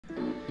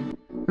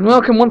And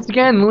welcome once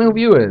again, loyal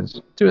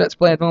viewers, to Let's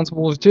Play Advance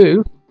Wars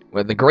 2,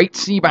 where the Great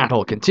Sea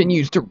Battle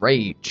continues to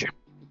rage.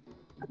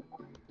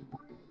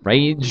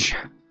 Rage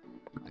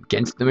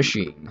against the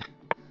machine.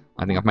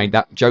 I think I've made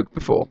that joke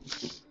before.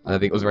 I don't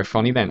think it was very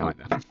funny then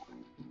either.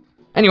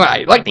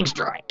 Anyway, lightning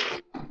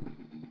strike!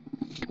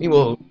 We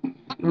will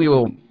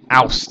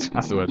oust,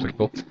 that's the word I'm looking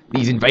for,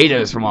 these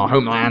invaders from our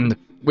homeland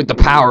with the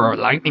power of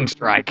lightning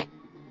strike.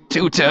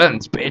 2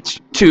 turns, bitch.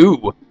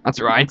 2! That's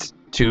right.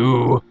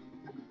 2.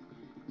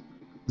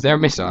 Is there a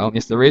missile?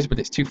 Yes, there is, but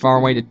it's too far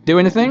away to do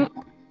anything.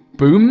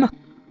 Boom.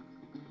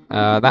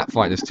 That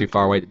fight is too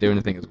far away to do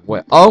anything as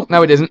well. Oh,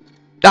 no, it isn't.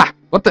 Ah,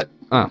 what the?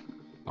 Oh,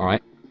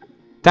 alright.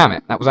 Damn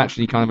it, that was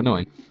actually kind of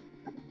annoying.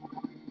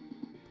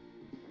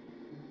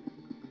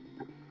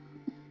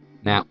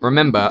 Now,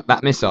 remember,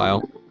 that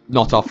missile,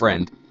 not our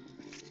friend.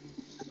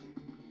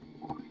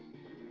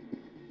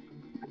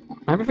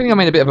 I have a feeling I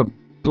made a bit of a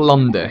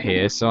blunder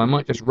here, so I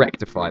might just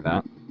rectify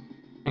that.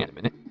 Hang on a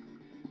minute.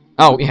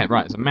 Oh, yeah,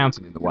 right, there's a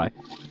mountain in the way.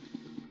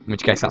 In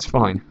which case, that's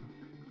fine.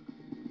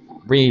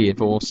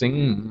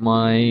 Reinforcing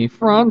my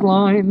front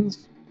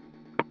lines.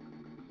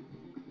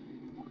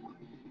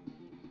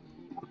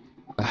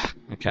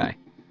 Okay.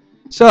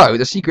 So,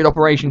 the secret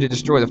operation to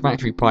destroy the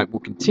factory pipe will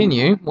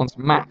continue once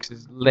Max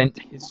has lent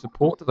his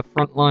support to the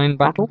frontline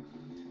battle.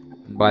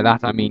 And by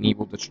that I mean he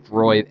will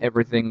destroy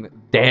everything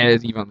that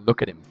dares even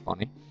look at him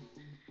funny.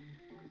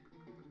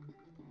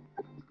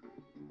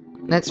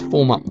 Let's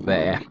form up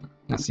there.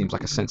 That seems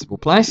like a sensible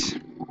place.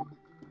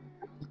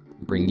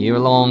 Bring you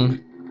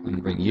along,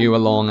 and bring you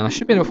along, and I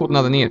should be able to afford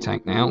another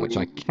Neo-Tank now, which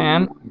I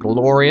can.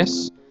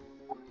 Glorious.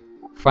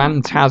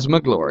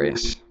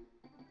 Phantasma-glorious.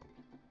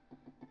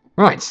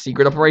 Right,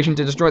 secret operation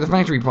to destroy the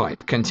factory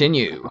pipe.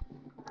 Continue.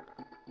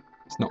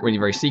 It's not really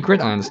very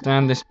secret, I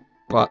understand this,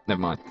 but never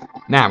mind.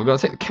 Now, we've got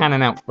to take the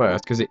cannon out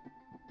first, because it...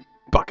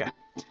 Bucker.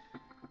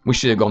 We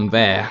should have gone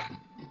there.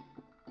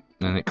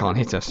 And it can't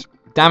hit us.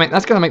 Damn it,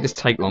 that's going to make this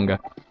take longer.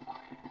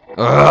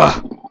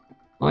 Ugh!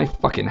 I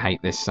fucking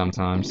hate this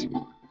sometimes.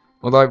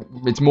 Although,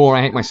 it's more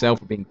I hate myself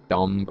for being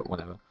dumb, but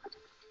whatever.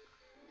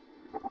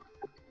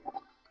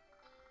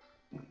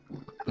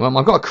 Well,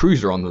 I've got a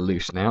cruiser on the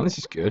loose now. This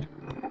is good.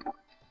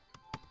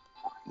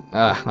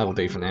 That'll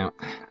do for now.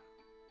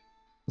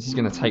 This is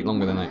going to take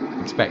longer than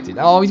I expected.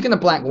 Oh, he's going to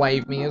black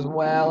wave me as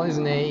well,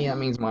 isn't he? That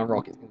means my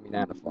rocket's going to be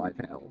down to 5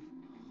 health.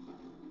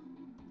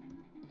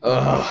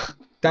 Ugh.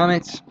 Damn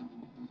it.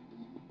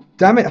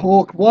 Damn it,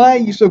 Hawk. Why are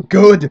you so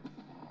good?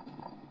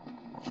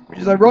 Which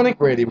is ironic,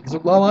 really, because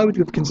although I would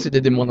have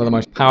considered him one of the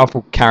most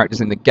powerful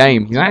characters in the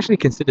game, he's actually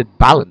considered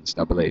balanced,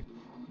 I believe.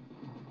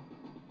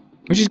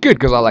 Which is good,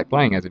 because I like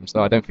playing as him,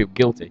 so I don't feel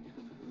guilty.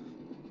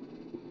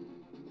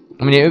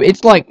 I mean,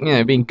 it's like, you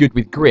know, being good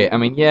with grit. I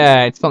mean,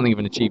 yeah, it's something of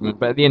an achievement,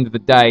 but at the end of the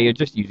day, you're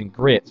just using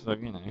grit, so,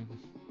 you know.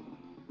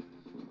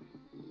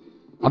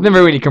 I've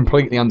never really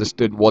completely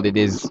understood what it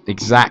is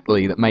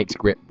exactly that makes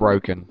grit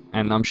broken,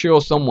 and I'm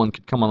sure someone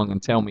could come along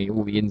and tell me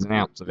all the ins and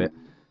outs of it.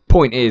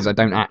 Point is, I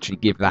don't actually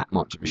give that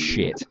much of a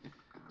shit.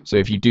 So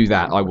if you do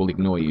that, I will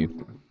ignore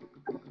you.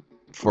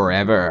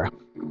 Forever.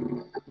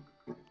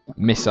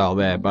 Missile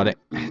there, buddy.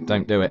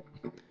 Don't do it.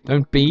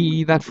 Don't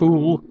be that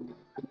fool.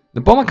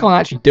 The bomber can't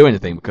actually do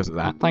anything because of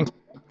that.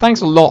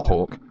 Thanks a lot,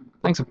 Hawk.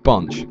 Thanks a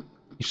bunch. You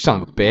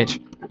son of a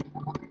bitch.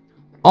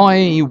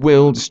 I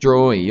will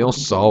destroy your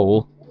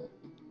soul.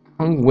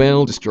 I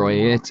will destroy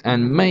it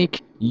and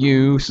make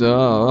you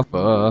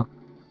suffer.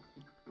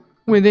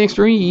 With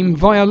extreme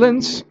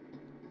violence.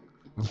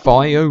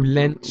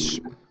 Violence.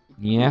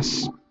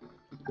 Yes.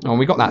 Oh,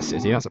 we got that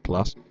city. That's a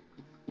plus.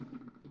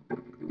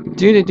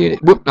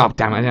 Whoop. Oh,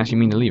 damn it. I didn't actually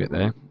mean to leave it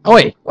there.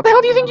 Oi! What the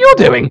hell do you think you're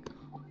doing?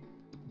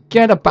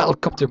 Get a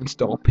battlecopter and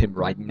stop him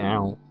right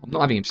now. I'm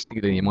not having him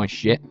steal any of my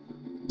shit.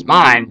 It's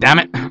mine, damn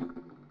it!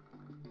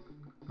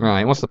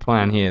 Right, what's the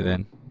plan here,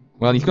 then?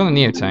 Well, he's got a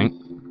Neo-Tank.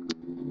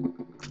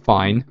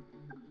 Fine.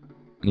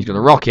 And he's got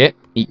a rocket.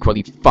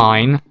 Equally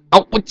fine.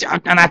 Oh,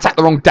 and I attacked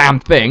the wrong damn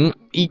thing.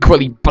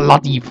 Equally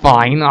bloody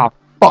fine. Oh,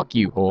 fuck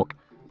you, Hawk.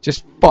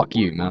 Just fuck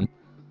you, man.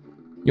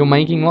 You're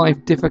making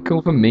life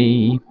difficult for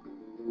me.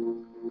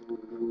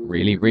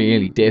 Really,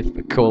 really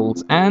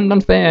difficult and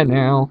unfair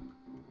now.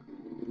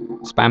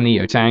 Spam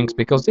Neo-Tanks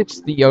because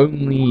it's the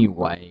only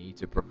way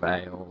to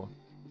prevail.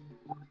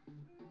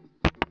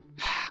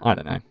 I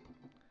don't know.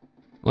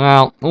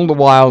 Well, all the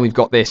while we've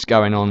got this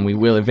going on, we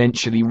will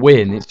eventually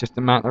win. It's just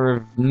a matter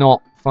of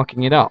not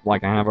fucking it up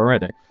like I have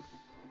already.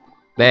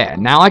 There,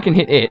 now I can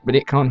hit it, but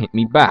it can't hit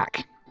me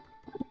back.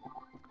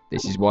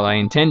 This is what I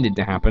intended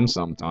to happen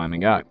some time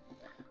ago.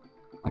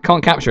 I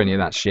can't capture any of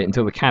that shit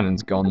until the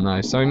cannon's gone,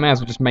 though, so we may as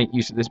well just make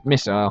use of this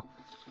missile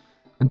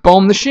and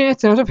bomb the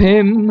shit out of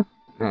him.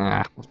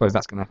 I suppose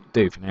that's going to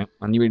do for now.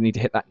 And you really need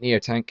to hit that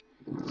Neo-Tank.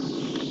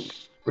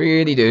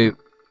 Really do.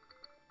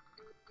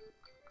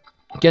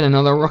 Get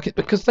another rocket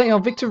because they are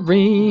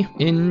victory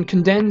in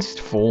condensed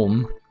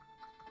form.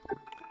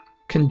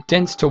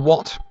 Condensed to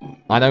what?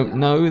 I don't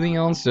know the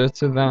answer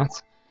to that.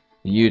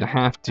 You'd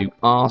have to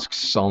ask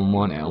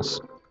someone else.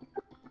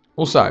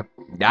 Also,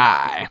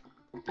 die.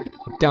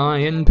 Die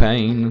in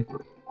pain.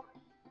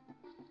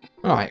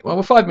 Alright, well,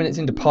 we're 5 minutes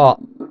into part...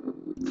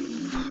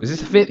 Is this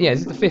the fifth? Yeah,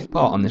 this is the fifth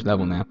part on this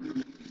level now.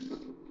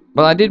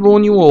 But I did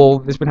warn you all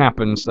this would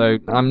happen, so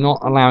I'm not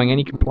allowing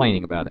any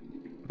complaining about it.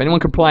 If anyone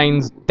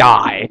complains,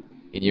 die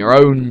in your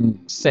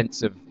own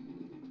sense of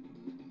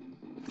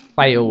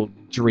failed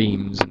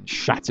dreams and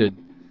shattered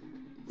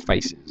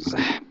faces.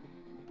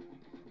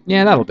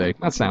 Yeah, that'll do.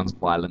 That sounds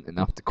violent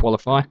enough to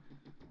qualify.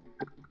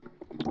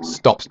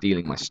 Stop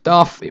stealing my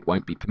stuff, it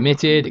won't be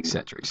permitted,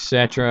 etc,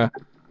 etc.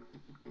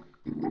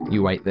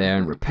 You wait there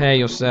and repair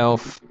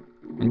yourself.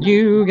 And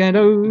you get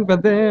over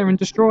there and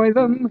destroy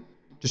them.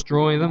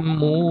 Destroy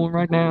them all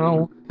right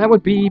now. That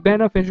would be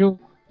beneficial.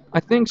 I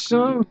think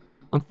so.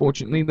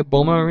 Unfortunately, the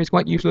bomber is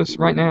quite useless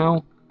right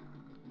now.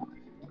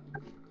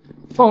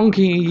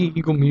 Funky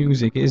Eagle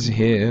music is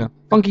here.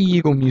 Funky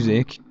Eagle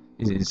music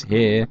is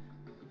here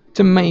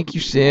to make you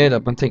sit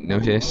up and take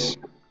notice.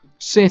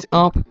 Sit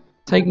up,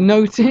 take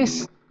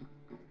notice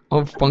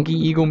of Funky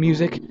Eagle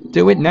music.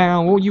 Do it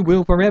now, or you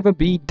will forever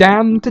be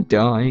damned to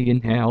die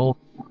in hell.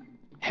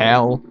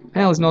 Hell.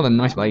 Hell is not a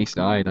nice place,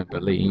 I don't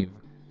believe.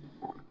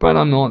 But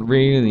I'm not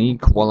really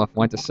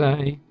qualified to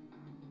say.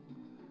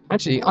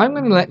 Actually, I'm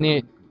going to let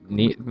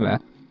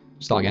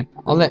start again.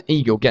 I'll let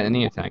Eagle get an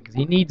attack, because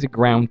he needs a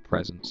ground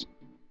presence.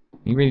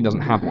 He really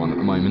doesn't have one at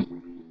the moment.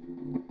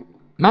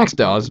 Max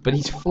does, but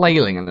he's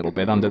flailing a little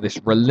bit under this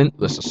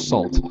relentless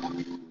assault.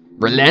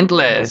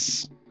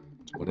 Relentless!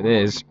 That's what it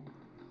is.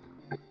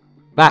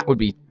 That would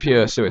be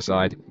pure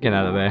suicide. Get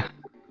out of there.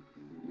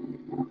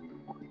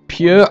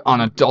 Pure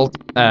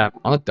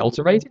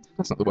unadulterated?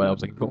 That's not the word I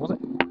was looking for, was it?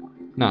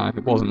 No, if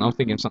it wasn't, I was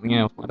thinking of something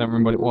else. I don't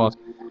remember what it was.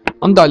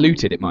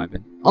 Undiluted, it might have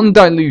been.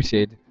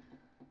 Undiluted.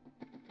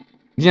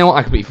 You know what?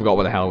 I completely forgot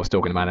what the hell I was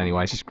talking about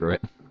anyway, so screw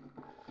it.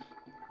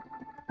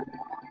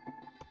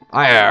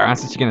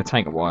 That's actually going to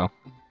take a while.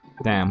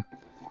 Damn.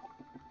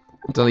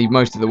 Have to leave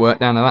most of the work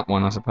down to that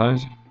one, I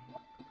suppose.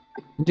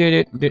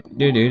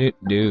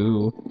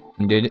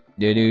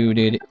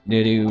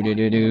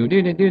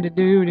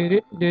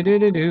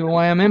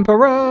 I am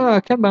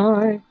Emperor.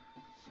 Goodbye.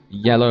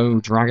 Yellow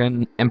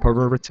Dragon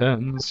Emperor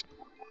returns.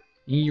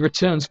 He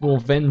returns for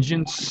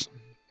vengeance.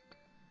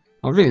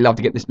 I'd really love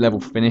to get this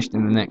level finished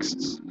in the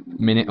next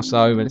minute or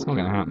so, but it's not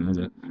going to happen, is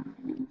it?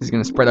 This is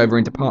going to spread over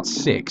into part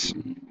 6.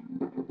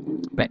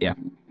 Bet ya.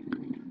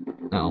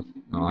 Oh,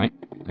 alright.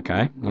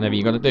 Okay. Whatever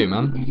you got to do,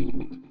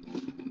 man.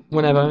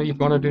 Whatever you've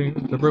got to do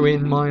to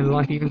ruin my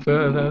life even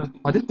further.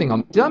 I didn't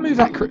think did I move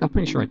that I'm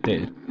pretty sure I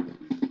did.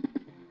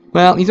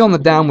 Well, he's on the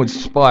downward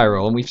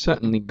spiral, and we've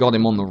certainly got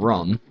him on the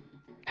run.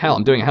 Hell,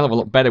 I'm doing a hell of a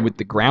lot better with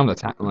the ground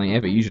attack than I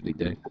ever usually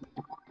do.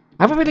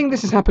 I have a feeling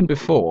this has happened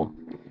before.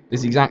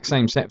 This exact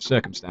same set of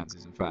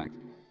circumstances, in fact.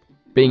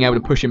 Being able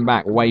to push him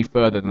back way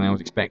further than I was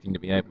expecting to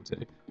be able to.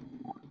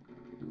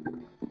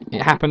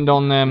 It happened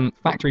on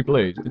Factory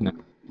Blues, didn't it?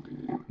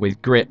 With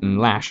Grit and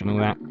Lash and all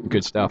that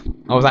good stuff.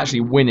 I was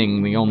actually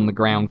winning the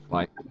on-the-ground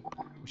fight,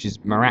 which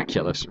is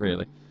miraculous,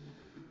 really.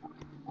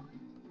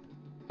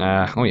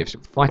 Oh, we have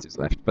some fighters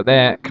left, but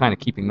they're kind of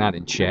keeping that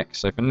in check.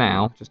 So for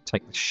now, just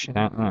take the shit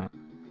out of that.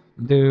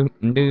 In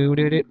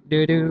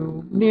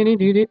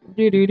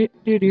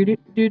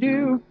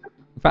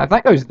fact, if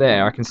that goes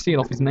there, I can seal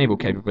off his naval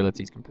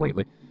capabilities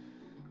completely.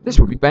 This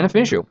would be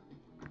beneficial.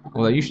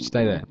 Although you should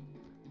stay there.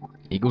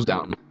 Eagles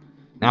down.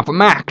 Now for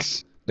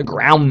Max, the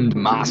Ground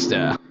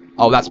Master.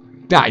 Oh, that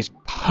is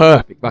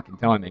perfect fucking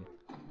timing.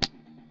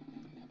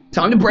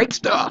 Time to break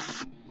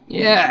stuff.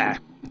 Yeah,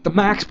 the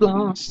Max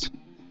Blast.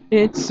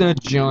 It's a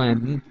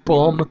giant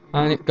bomb,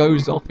 and it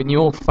goes off in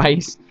your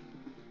face.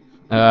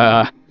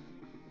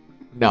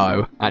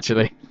 No,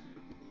 actually.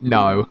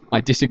 No,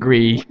 I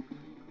disagree.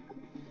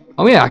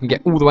 Oh yeah, I can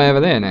get all the way over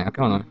there now,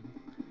 can't I?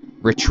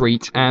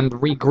 Retreat and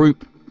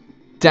regroup.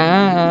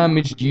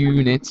 Damaged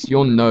units,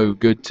 you're no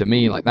good to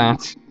me like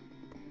that.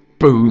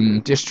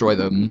 Boom, destroy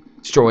them.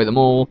 Destroy them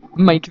all.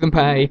 Make them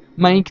pay.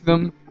 Make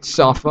them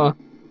suffer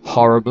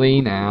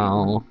horribly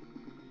now.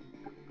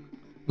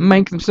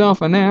 Make them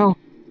suffer now.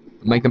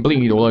 Make them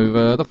bleed all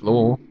over the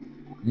floor.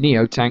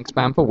 Neo-tank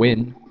spam for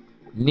win.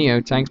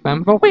 Neo-tank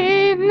spam for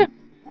win!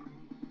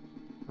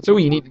 That's all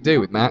you need to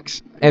do with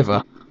Max.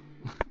 Ever.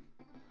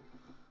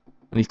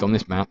 At least on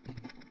this map.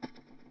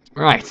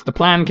 Right, the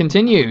plan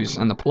continues,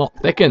 and the plot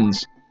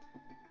thickens.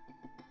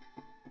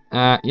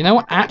 You know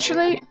what?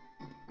 Actually,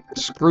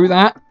 screw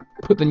that.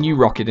 Put the new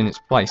rocket in its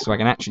place so I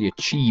can actually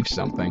achieve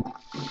something.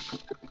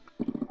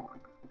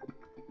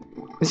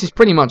 This is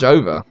pretty much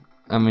over.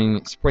 I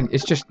mean,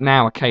 it's just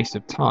now a case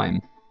of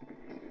time.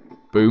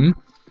 Boom.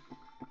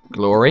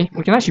 Glory.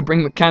 We can actually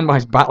bring the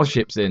Canbai's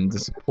battleships in to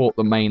support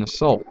the main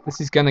assault. This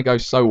is going to go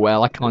so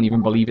well, I can't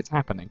even believe it's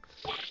happening.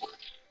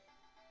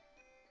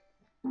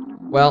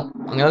 Well,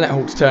 I'm going to let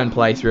Hulk's turn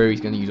play through.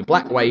 He's going to use a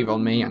black wave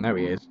on me. I know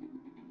he is.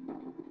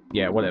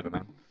 Yeah, whatever,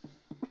 man.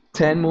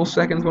 10 more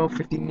seconds, well,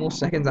 15 more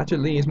seconds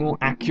actually is more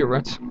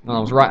accurate. Well, I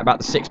was right about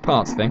the 6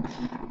 parts thing.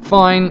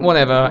 Fine,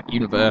 whatever,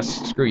 universe,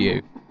 screw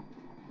you.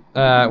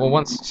 Well,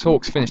 once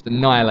Hawk's finished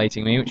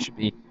annihilating me, which should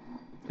be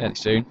fairly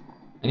soon.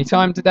 Any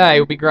time today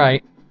would be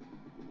great.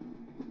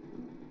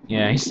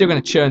 Yeah, he's still going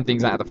to churn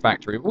things out of the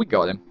factory, but we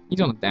got him. He's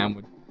on the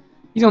downward.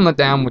 He's on the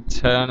downward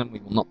turn, and we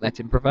will not let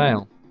him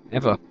prevail.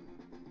 Ever.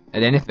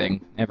 At anything.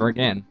 Ever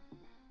again.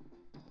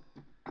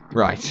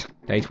 Right.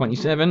 Day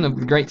 27 of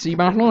the Great Sea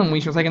Battle, and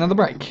we shall take another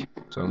break.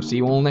 So we'll see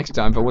you all next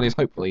time for what is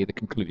hopefully the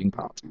concluding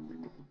part.